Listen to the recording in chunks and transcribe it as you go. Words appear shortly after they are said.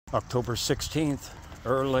October 16th,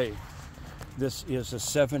 early. This is a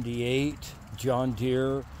 78 John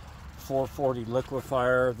Deere 440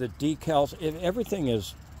 liquefier. The decals, everything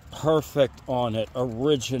is perfect on it,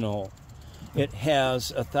 original. It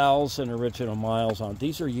has 1,000 original miles on it.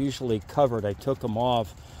 These are usually covered. I took them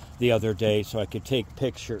off the other day so I could take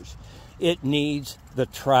pictures. It needs the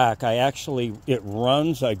track. It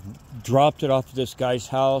runs. I dropped it off at this guy's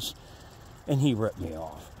house and he ripped me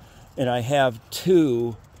off. And I have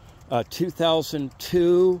two, a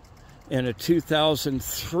 2002 and a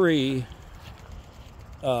 2003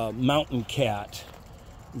 Mountain Cat.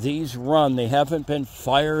 These run. They haven't been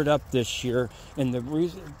fired up this year. And the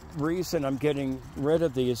reason I'm getting rid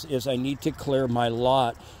of these is I need to clear my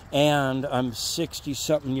lot. And I'm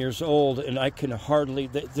 60-something years old, and I can hardly,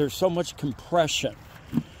 there's so much compression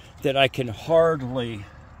that I can hardly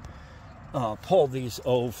pull these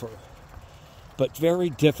over. But very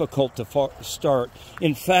difficult to start.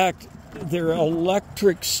 In fact, they're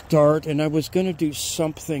electric start, and I was going to do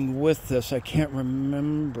something with this. I can't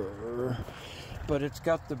remember. But it's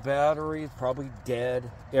got the battery, probably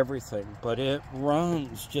dead, everything. But it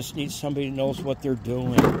runs. Just needs somebody who knows what they're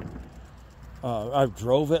doing. I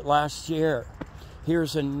drove it last year.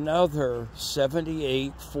 Here's another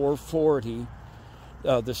 78 440.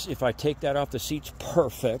 If I take that off, the seat's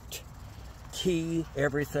perfect. Key,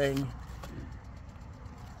 everything.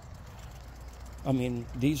 I mean,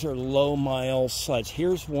 these are low mile slides.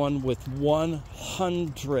 Here's one with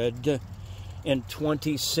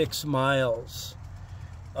 126 miles.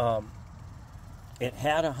 It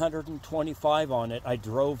had 125 on it. I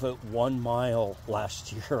drove it 1 mile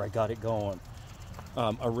last year. I got it going.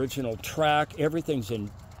 Original track. Everything's in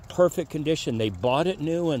perfect condition. They bought it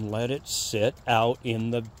new and let it sit out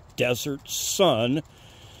in the desert sun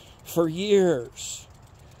for years.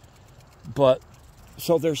 But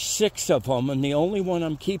so there's 6 of them, and the only one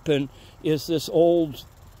I'm keeping is this old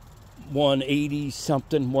 180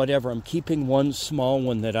 something, whatever. I'm keeping one small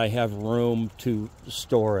one that I have room to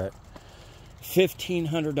store it.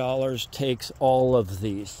 $1,500 takes all of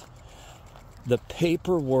these. The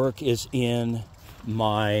paperwork is in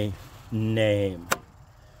my name.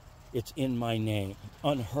 It's in my name.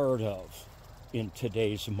 Unheard of in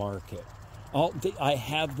today's market. I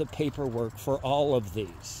have the paperwork for all of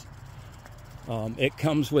these. It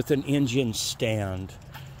comes with an engine stand.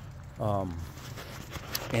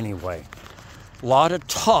 Anyway, a lot of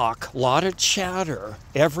talk, a lot of chatter.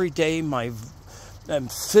 Every day I'm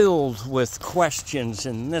filled with questions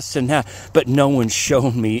and this and that, but no one's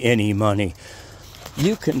shown me any money.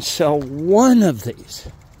 You can sell one of these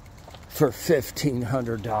for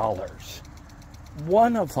 $1,500.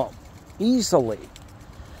 One of them, easily.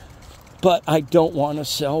 But I don't want to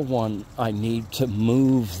sell one. I need to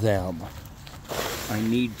move them. I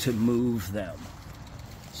need to move them.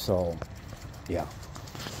 So, yeah.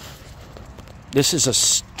 This is a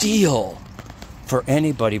steal for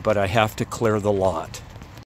anybody, but I have to clear the lot.